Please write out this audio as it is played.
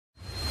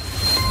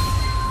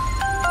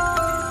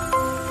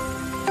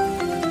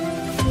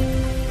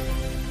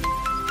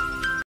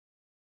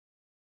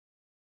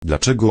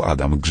Dlaczego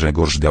Adam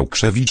Grzegorz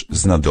Daukszewicz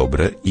zna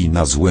dobre i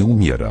na złe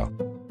umiera.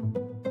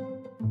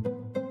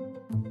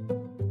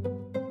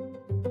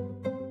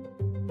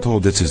 To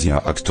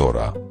decyzja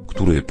aktora,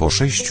 który po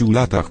 6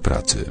 latach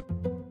pracy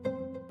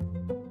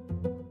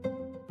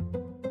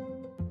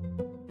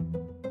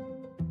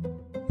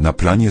na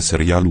planie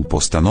serialu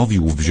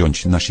postanowił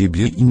wziąć na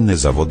siebie inne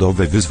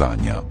zawodowe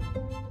wyzwania.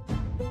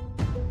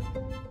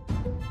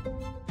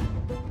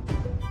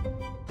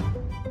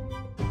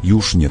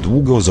 Już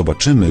niedługo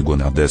zobaczymy go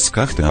na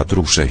deskach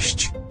Teatru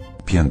 6,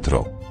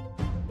 piętro,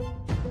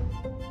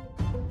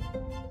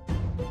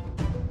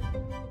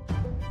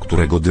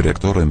 którego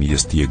dyrektorem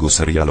jest jego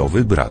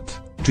serialowy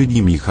brat,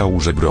 czyli Michał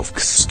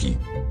Żebrowkski.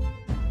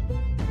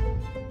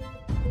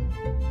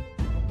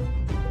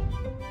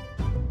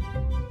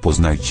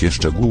 Poznajcie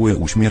szczegóły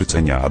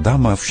uśmiercenia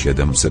Adama w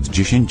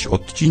 710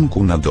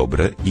 odcinku na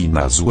dobre i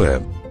na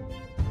złe.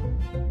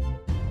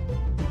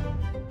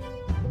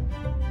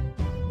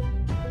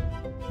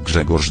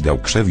 Grzegorz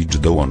Daukszewicz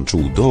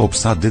dołączył do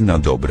obsady na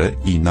dobre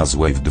i na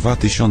złe w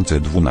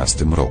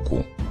 2012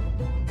 roku.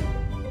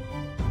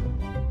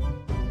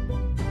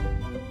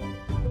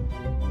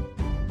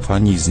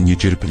 Fani z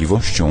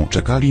niecierpliwością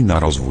czekali na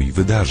rozwój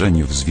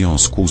wydarzeń w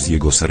związku z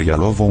jego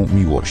serialową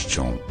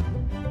miłością.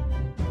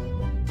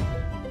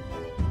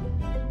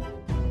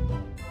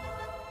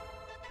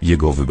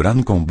 Jego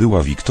wybranką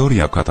była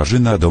Wiktoria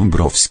Katarzyna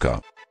Dąbrowska.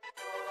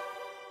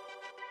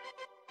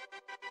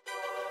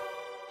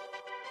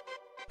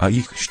 A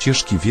ich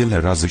ścieżki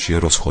wiele razy się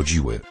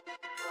rozchodziły.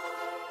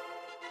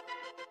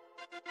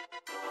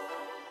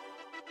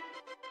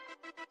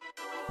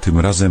 Tym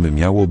razem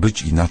miało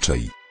być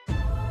inaczej.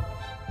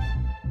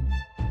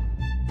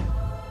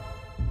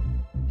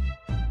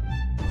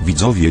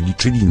 Widzowie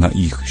liczyli na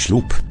ich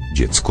ślub,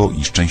 dziecko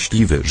i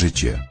szczęśliwe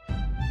życie.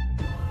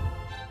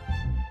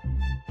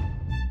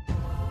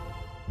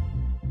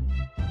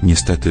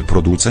 Niestety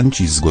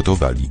producenci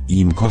zgotowali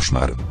im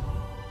koszmar.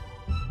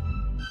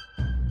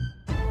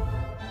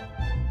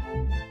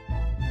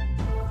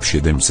 W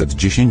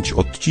 710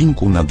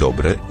 odcinku na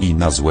dobre i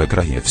na złe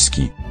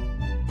Krajewski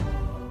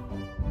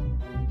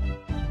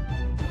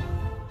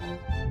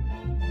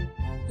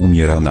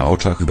umiera na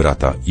oczach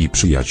brata i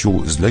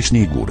przyjaciół z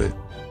Leśnej Góry.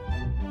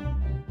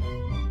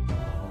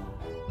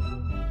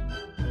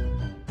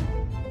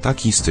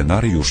 Taki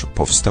scenariusz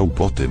powstał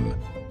po tym,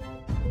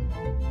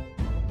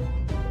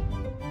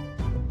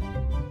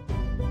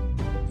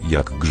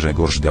 jak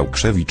Grzegorz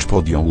Daukszewicz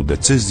podjął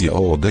decyzję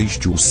o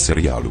odejściu z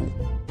serialu.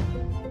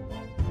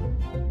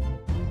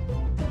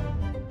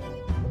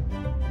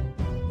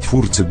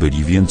 Twórcy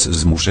byli więc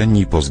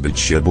zmuszeni pozbyć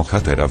się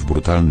bohatera w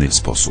brutalny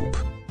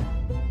sposób.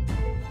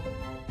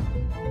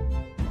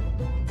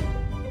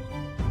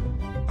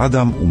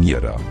 Adam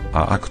umiera,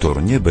 a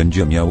aktor nie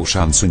będzie miał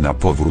szansy na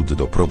powrót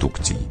do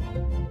produkcji.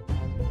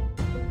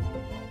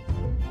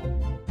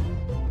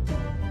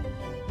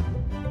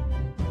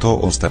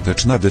 To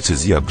ostateczna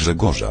decyzja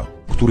Grzegorza,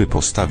 który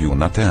postawił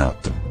na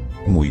teatr.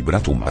 Mój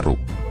brat umarł.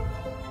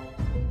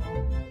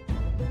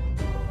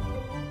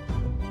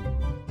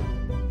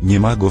 Nie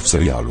ma go w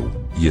serialu,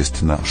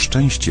 jest na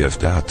szczęście w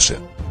teatrze.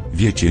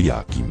 Wiecie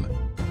jakim?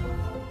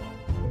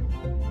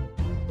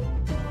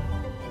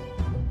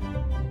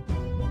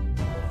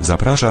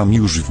 Zapraszam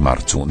już w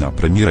marcu na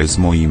premierę z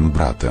moim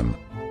bratem.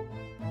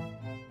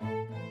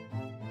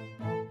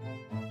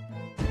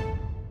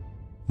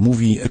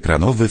 Mówi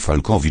ekranowy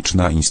Falkowicz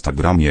na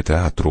Instagramie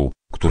Teatru,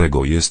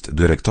 którego jest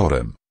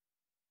dyrektorem.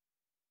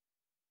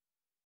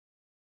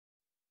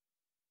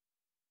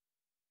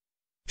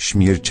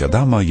 Śmierć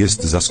Adama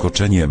jest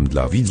zaskoczeniem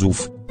dla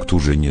widzów,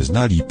 którzy nie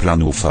znali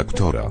planów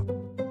aktora.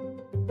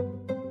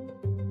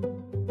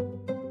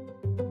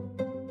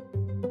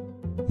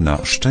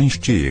 Na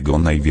szczęście jego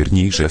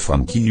najwierniejsze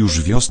fanki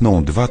już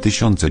wiosną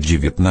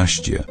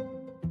 2019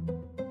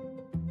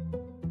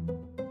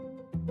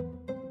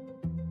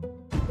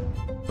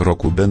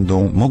 roku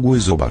będą mogły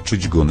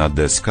zobaczyć go na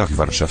deskach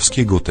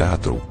warszawskiego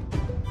teatru.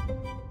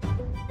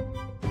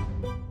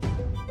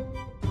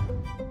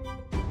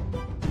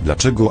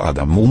 Dlaczego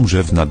Adam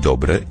umrze na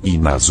dobre i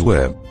na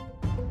złe?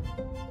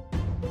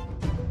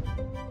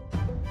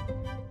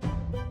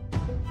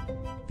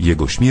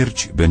 Jego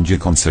śmierć będzie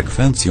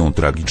konsekwencją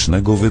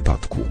tragicznego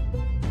wypadku,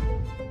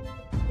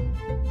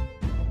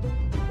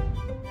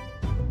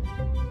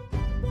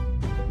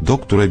 do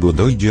którego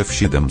dojdzie w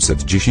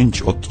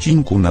 710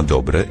 odcinku na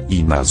dobre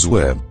i na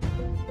złe.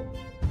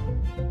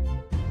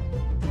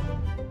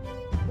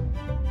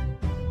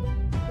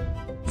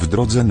 W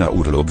drodze na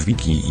urlop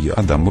Wiki i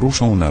Adam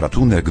ruszą na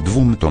ratunek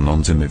dwóm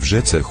tonącym w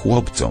rzece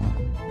chłopcom.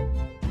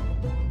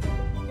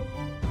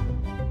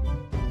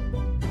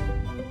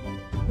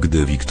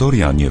 Gdy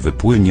Wiktoria nie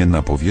wypłynie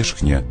na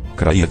powierzchnię,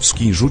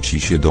 Krajewski rzuci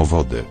się do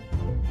wody.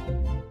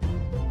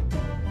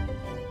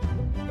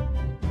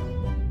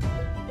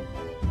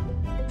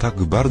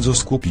 Tak bardzo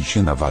skupi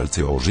się na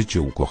walce o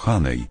życie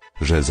ukochanej,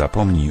 że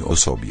zapomni o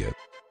sobie.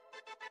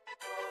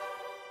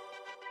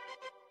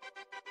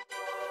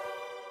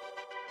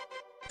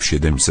 w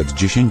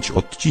 710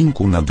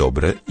 odcinku na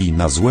dobre i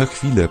na złe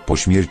chwilę po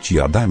śmierci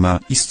Adama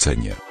i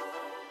scenie,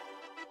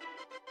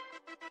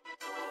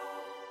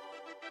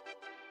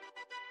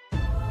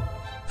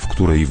 w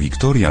której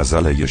Wiktoria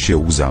zaleje się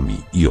łzami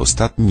i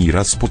ostatni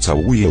raz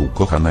pocałuje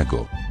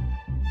ukochanego.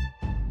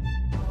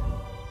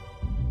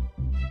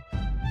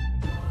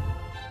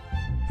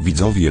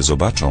 Widzowie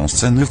zobaczą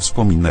sceny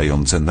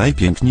wspominające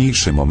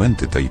najpiękniejsze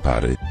momenty tej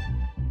pary.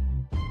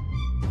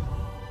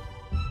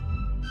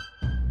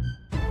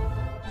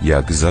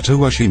 Jak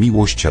zaczęła się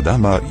miłość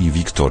Adama i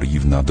Wiktorii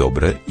w na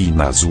dobre i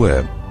na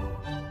złe.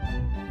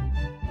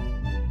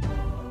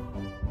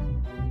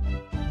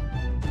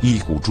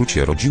 Ich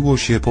uczucie rodziło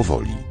się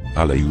powoli,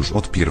 ale już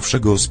od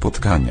pierwszego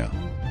spotkania.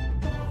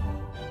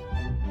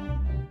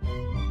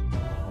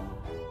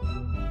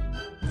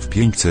 W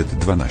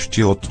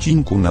 512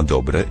 odcinku na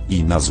dobre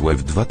i na złe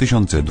w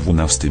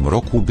 2012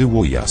 roku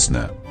było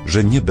jasne,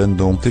 że nie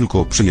będą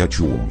tylko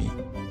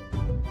przyjaciółmi.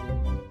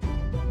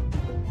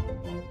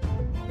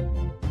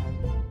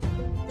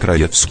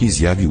 Krajewski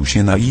zjawił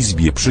się na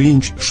izbie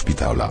przyjęć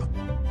szpitala.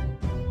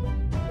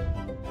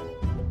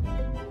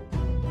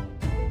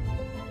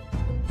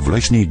 W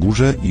Leśnej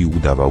Górze i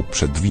udawał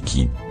przed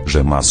Wiki,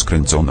 że ma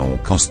skręconą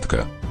kostkę.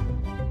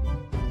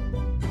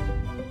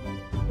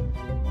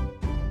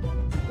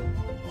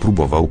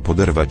 Próbował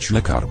poderwać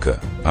lekarkę,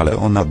 ale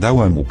ona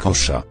dała mu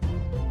kosza.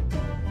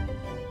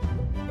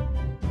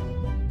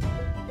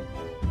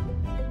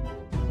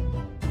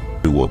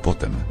 Było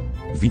potem.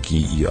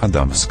 Wiki i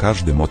Adam z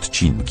każdym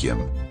odcinkiem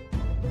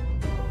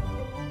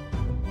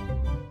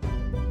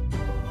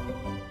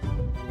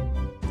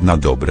na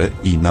dobre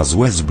i na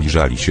złe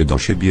zbliżali się do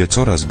siebie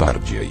coraz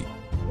bardziej.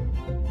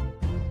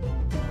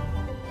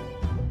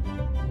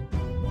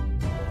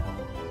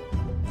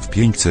 W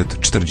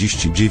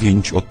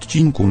 549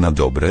 odcinku na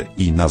dobre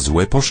i na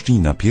złe poszli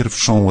na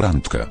pierwszą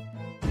randkę.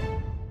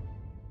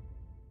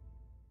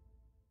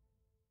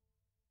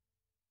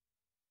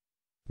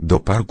 Do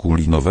parku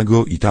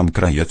linowego i tam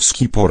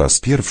Krajewski po raz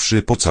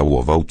pierwszy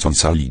pocałował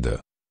Consolidę.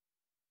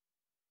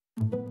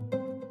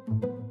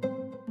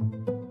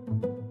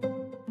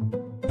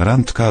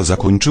 Randka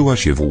zakończyła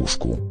się w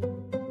łóżku.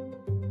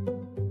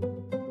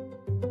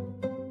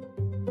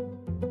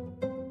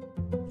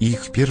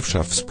 Ich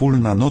pierwsza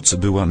wspólna noc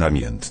była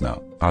namiętna,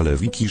 ale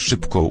Wiki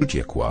szybko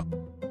uciekła.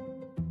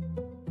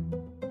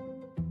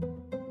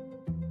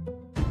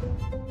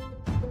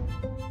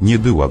 Nie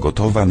była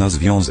gotowa na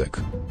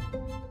związek.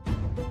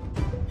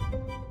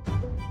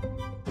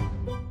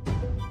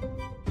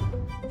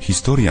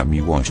 Historia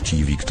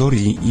miłości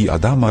Wiktorii i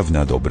Adama w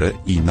na dobre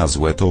i na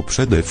złe to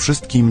przede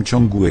wszystkim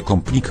ciągłe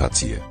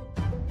komplikacje.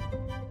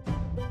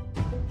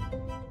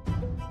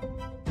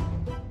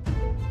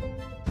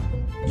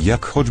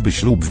 Jak choćby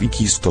ślub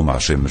Wiki z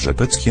Tomaszem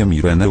Rzepeckiem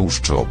i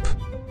Reneusz Czop.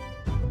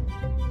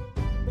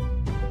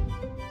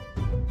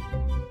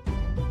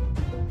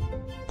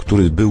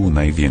 Który był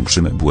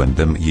największym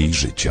błędem jej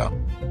życia.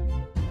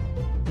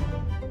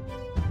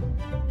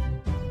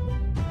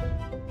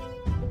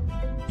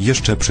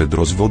 Jeszcze przed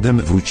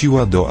rozwodem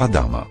wróciła do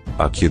Adama,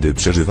 a kiedy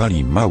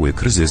przeżywali mały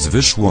kryzys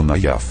wyszło na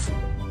jaw,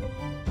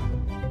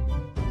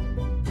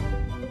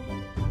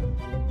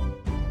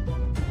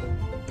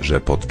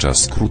 że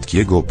podczas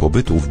krótkiego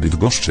pobytu w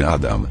Bydgoszczy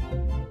Adam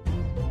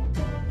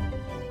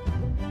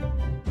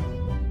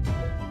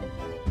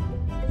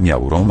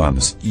miał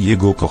romans i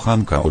jego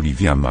kochanka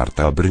Oliwia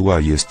Marta Bryła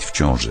jest w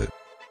ciąży.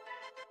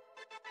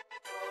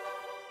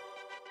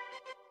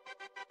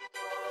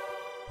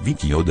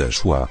 Wiki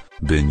odeszła,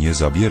 by nie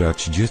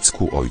zabierać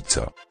dziecku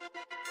ojca.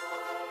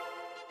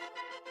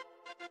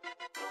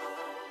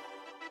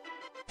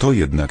 To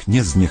jednak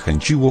nie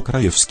zniechęciło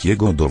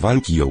Krajewskiego do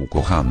walki o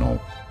ukochaną.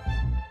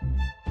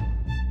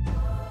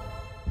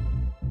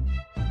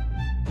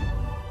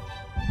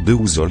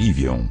 Był z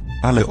Oliwią,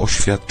 ale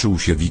oświadczył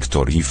się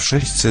Wiktorii w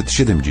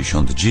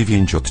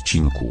 679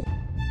 odcinku.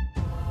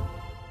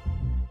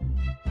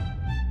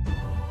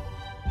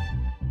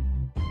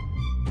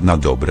 Na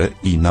dobre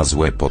i na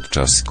złe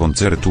podczas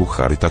koncertu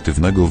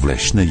charytatywnego w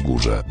Leśnej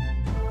Górze.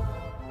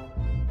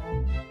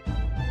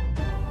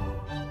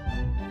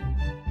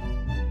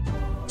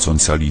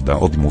 Consolida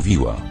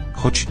odmówiła,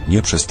 choć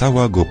nie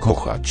przestała go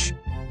kochać.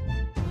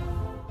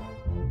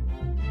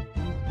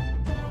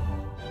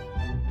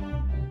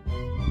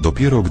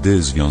 Dopiero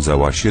gdy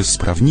związała się z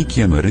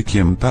prawnikiem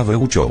Rykiem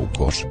Paweł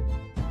Ciołkosz,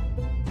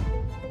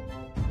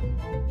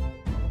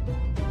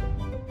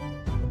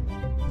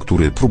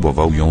 który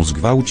próbował ją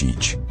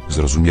zgwałcić,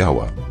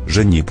 zrozumiała,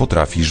 że nie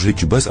potrafi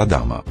żyć bez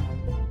Adama.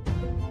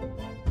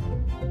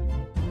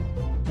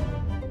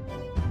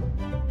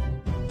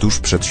 Tuż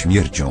przed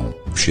śmiercią,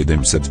 w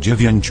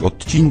 709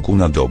 odcinku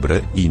na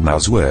dobre i na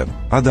złe,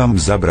 Adam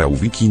zabrał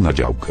Wiki na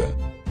działkę,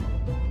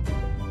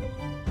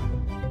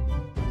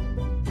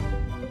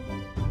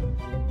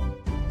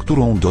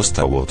 którą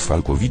dostał od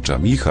Falkowicza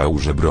Michał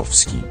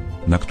Żebrowski,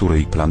 na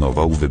której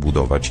planował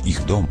wybudować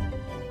ich dom.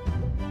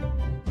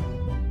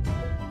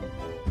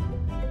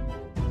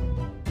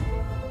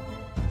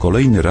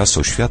 Kolejny raz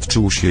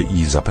oświadczył się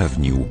i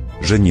zapewnił,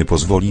 że nie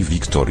pozwoli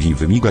Wiktorii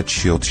wymigać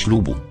się od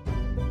ślubu.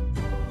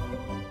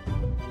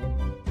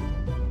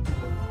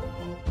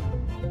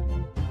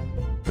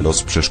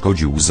 Los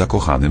przeszkodził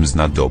zakochanym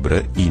na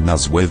dobre i na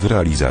złe w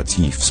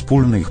realizacji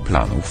wspólnych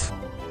planów.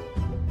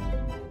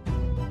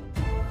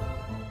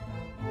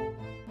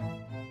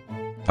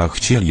 A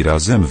chcieli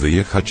razem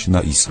wyjechać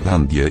na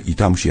Islandię i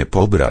tam się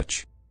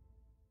pobrać.